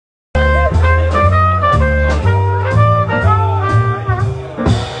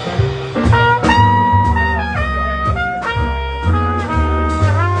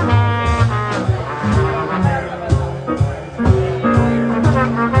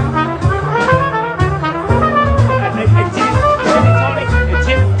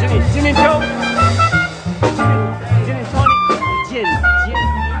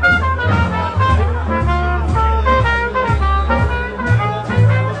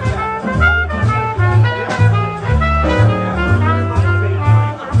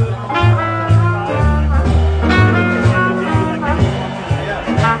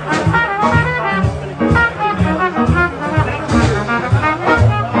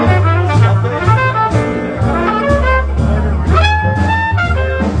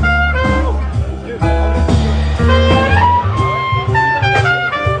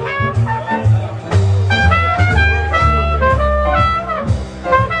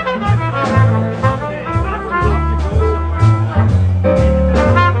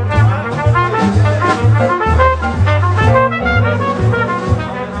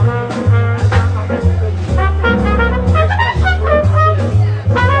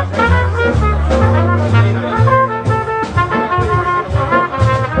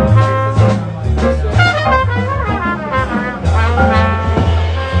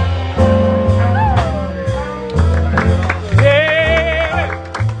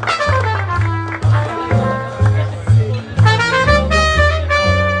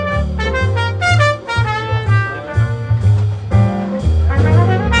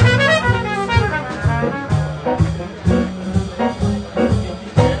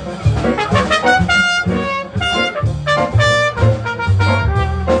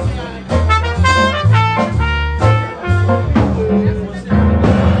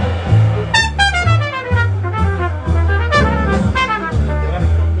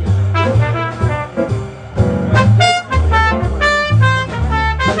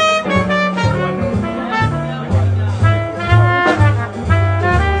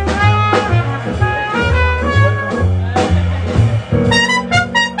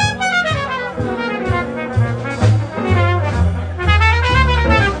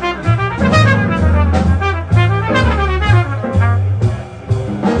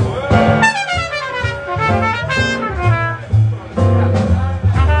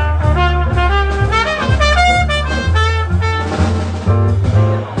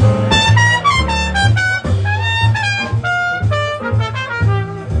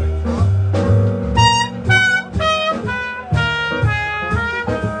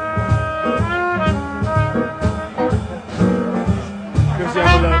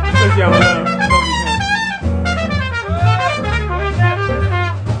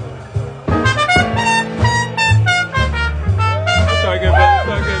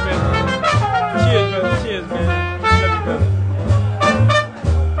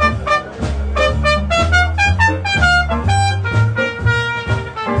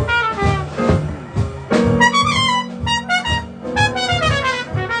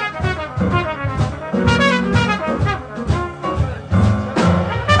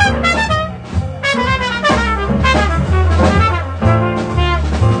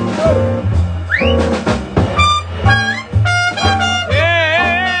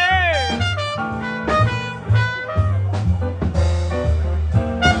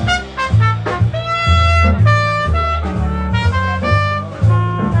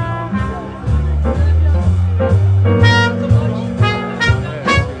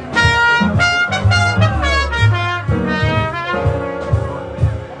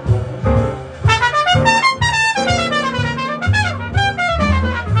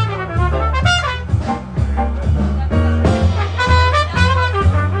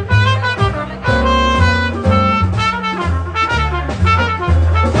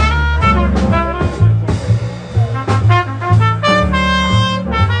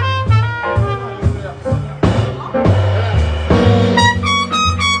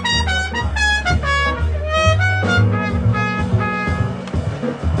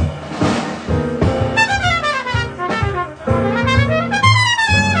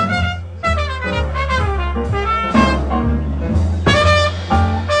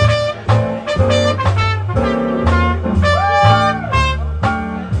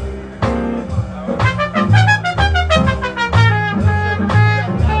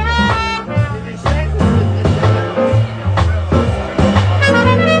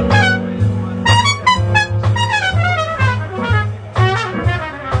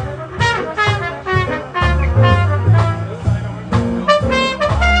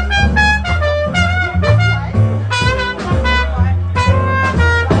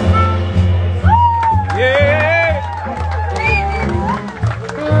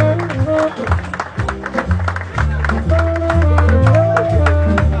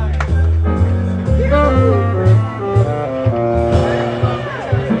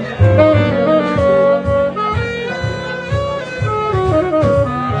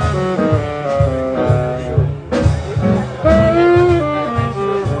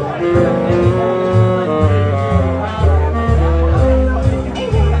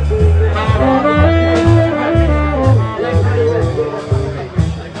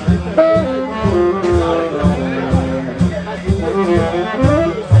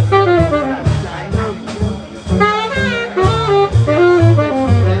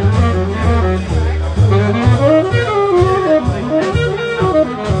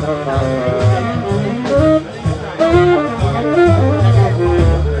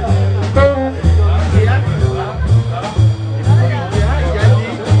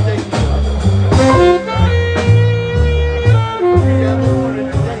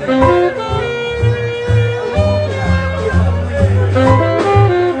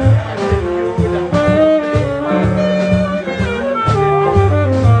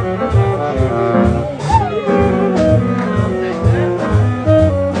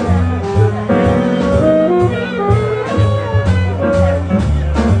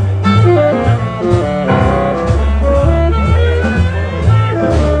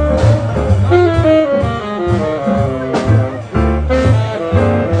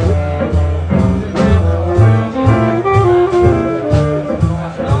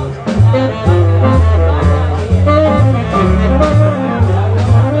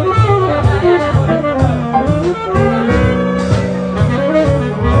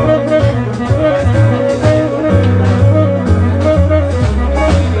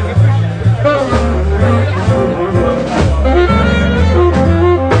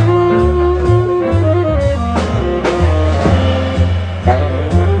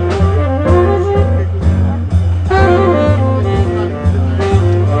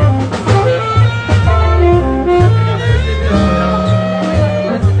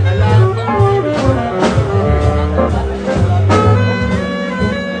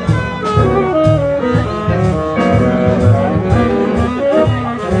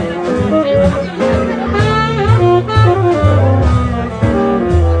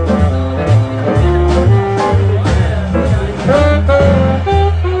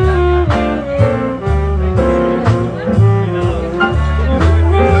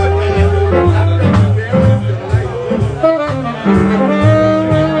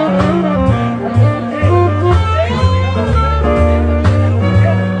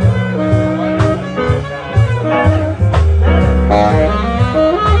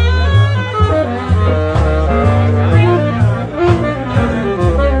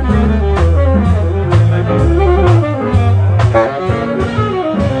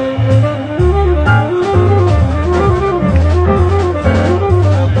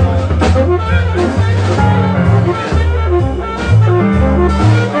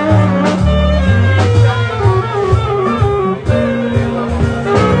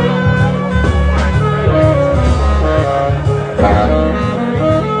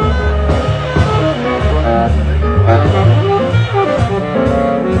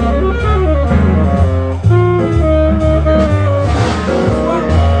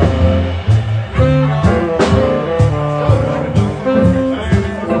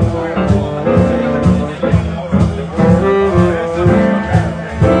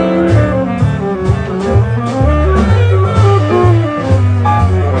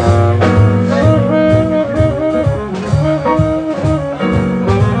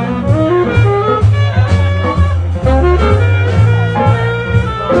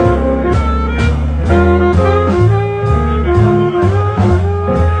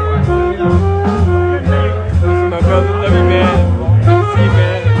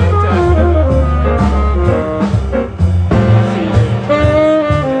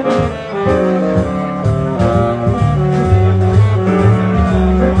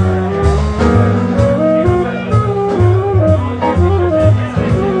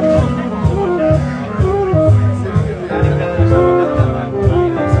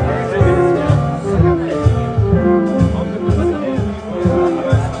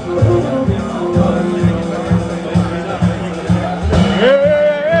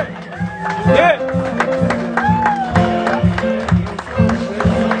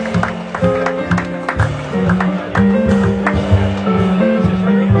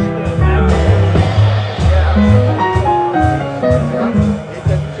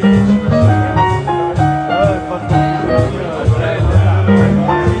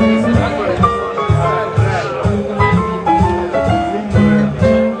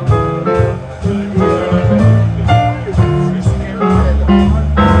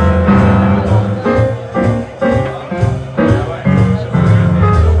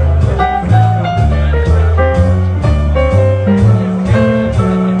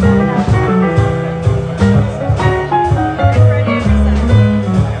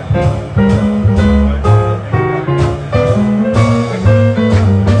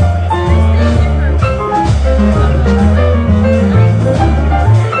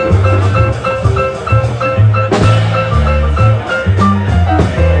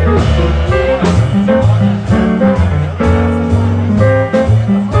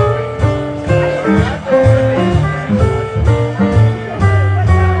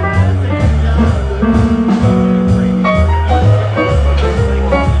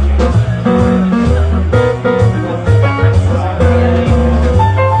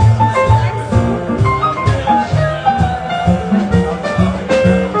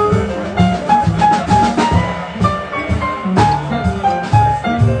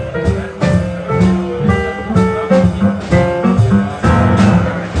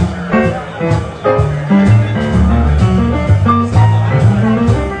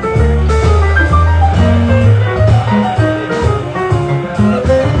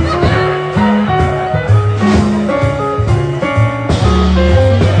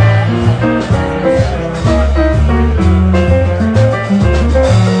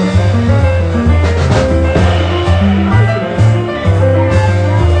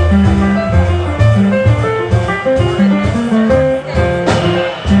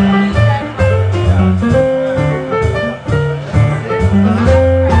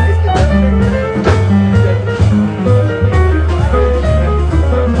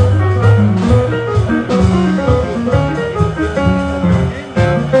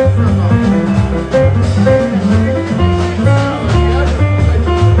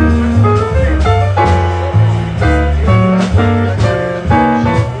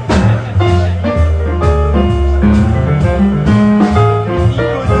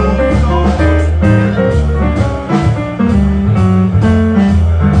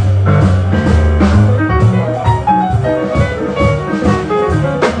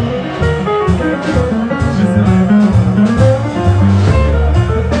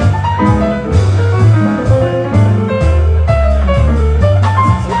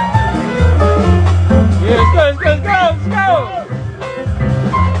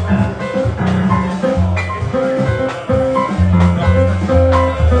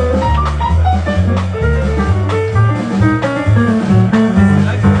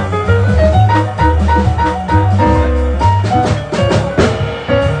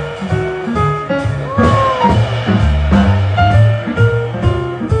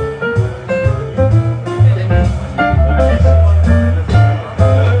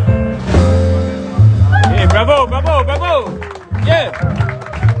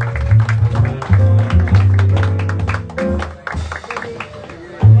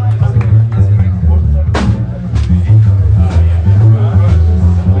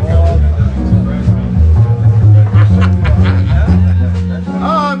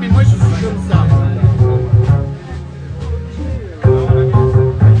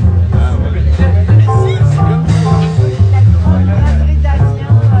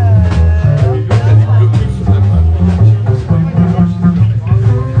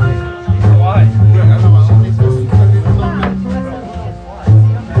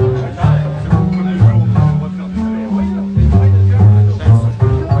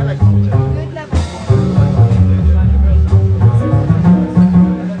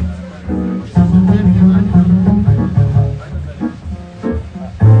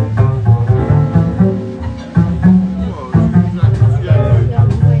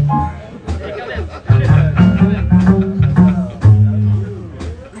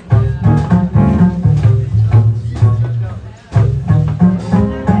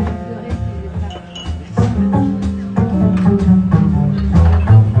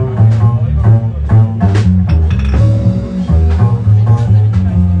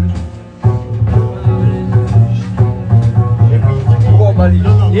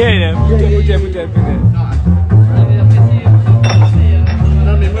Yeah, put that.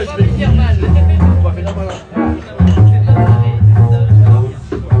 Non mais moi je vais dire mal. On va faire mal.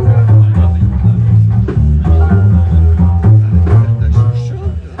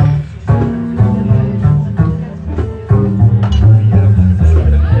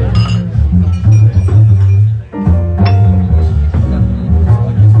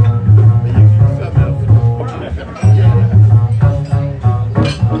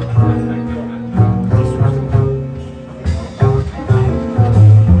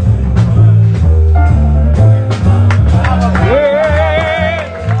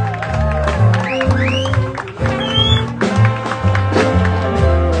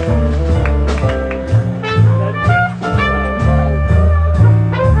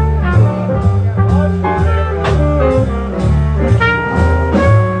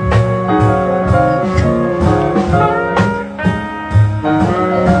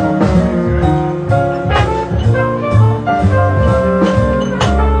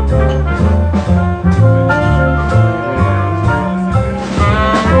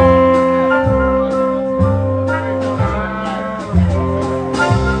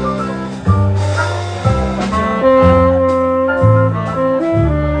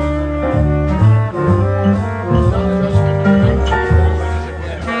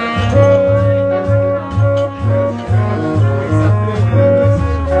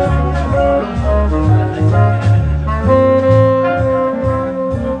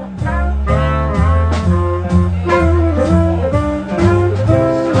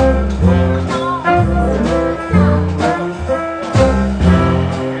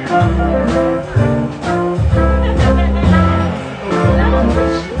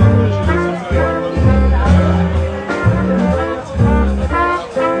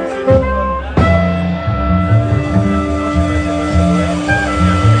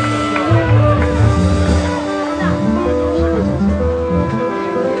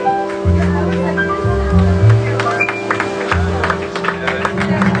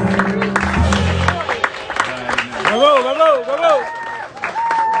 Bravo.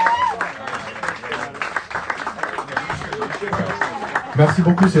 Merci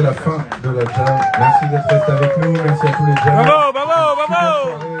beaucoup, c'est la fin de la jam. Merci d'être resté avec nous, merci à tous les jammers.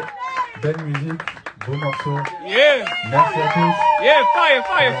 Bravo. Belle musique, beau morceau. Yeah. Merci à tous. Yeah, fire.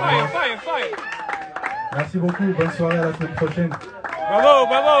 Merci beaucoup, bonne soirée, à la semaine prochaine. Bravo.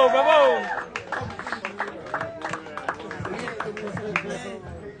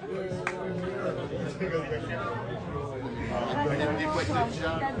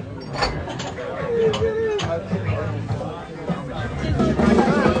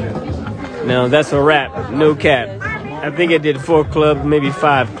 Now that's a wrap, no cap. I think I did 4 clubs, maybe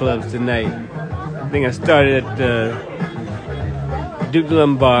 5 clubs tonight. I think I started at Duke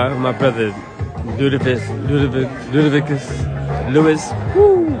Lombard, my brother Ludovicus Lewis.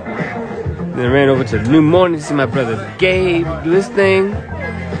 Woo. Then I ran over to New Morning to see my brother Gabe do his thing.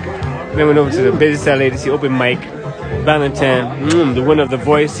 Then went over to the Busy Side Lady to see open mic, Valentine, the winner of The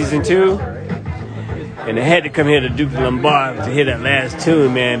Voice Season 2. And I had to come here to Duke Lombard to hear that last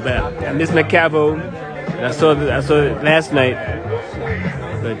tune, man. But I missed my cabo. And I saw it last night.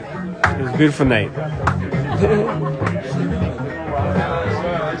 But it was a beautiful night.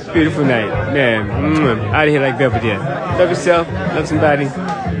 Beautiful night, man. Out of here like Belvedere. Love yourself, love somebody.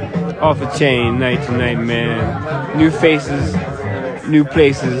 Off the chain, night to night, man. New faces, new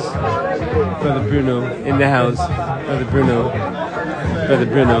places. Brother Bruno in the house. Brother Bruno.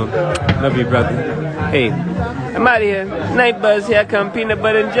 Love you, brother. Hey, I'm out of here. Night buzz, here I come. Peanut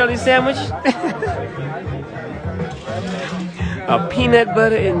butter and jelly sandwich. A peanut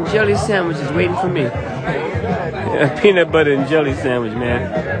butter and jelly sandwich is waiting for me. A peanut butter and jelly sandwich, man.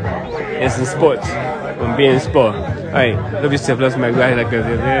 And some sports. I'm being sport. Alright, love yourself, love somebody right like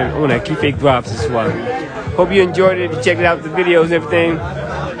that. On that key fake drops this one. Hope you enjoyed it. If you checked out the videos and everything.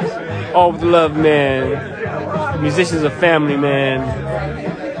 All with the love, man. Musicians are family, man.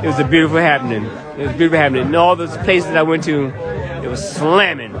 It was a beautiful happening. And all those places that I went to, it was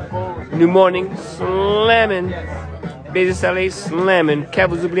slamming. New Morning, slamming. Busy Side slamming.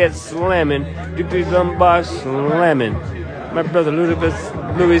 Cabo Zubliet, slamming. Duke Lombard, slamming. My brother Ludovicus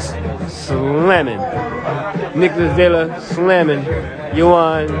Lewis, slamming. Nicholas Vela, slamming.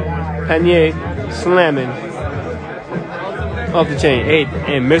 Johan Panier, slamming. Off the chain. 8.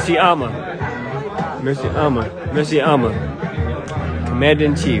 And Mercy Alma.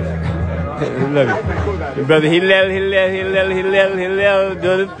 Commander-in-Chief. Love you. Your brother Hillel,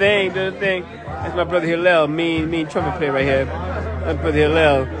 do the thing. That's my brother Hillel, mean trumpet player right here. My brother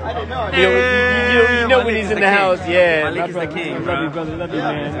Hillel. you know when he's in the house. Yeah. Malik is the king, Love you, brother. Love you,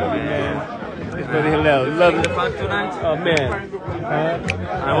 man. Love you, man. It's brother Hillel. Love you. The funk tonight? Oh, man.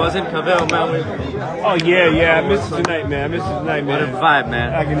 I was in Cavell, man. Oh, yeah. I miss it tonight, man. What a vibe,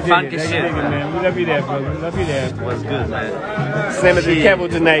 man. I can dig Funk it. as I shit. can dig it, man. We love you there, brother. Love you there. It was good, man. Slam at the Shit. Capital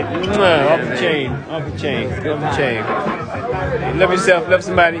tonight. Off the chain. Off the chain. Off the chain. Love yourself. Love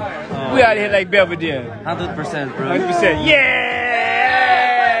somebody. We out here like Belvedere. 100%, bro. 100%. Yeah!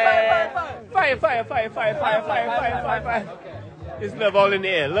 Fire. It's love all in the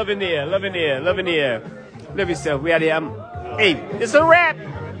air. Love in the air. Love in the air. Love in the air. Love yourself. We out here. Hey, it's a wrap.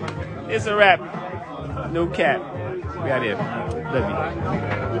 It's a wrap. No cap. We out here.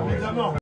 Love you.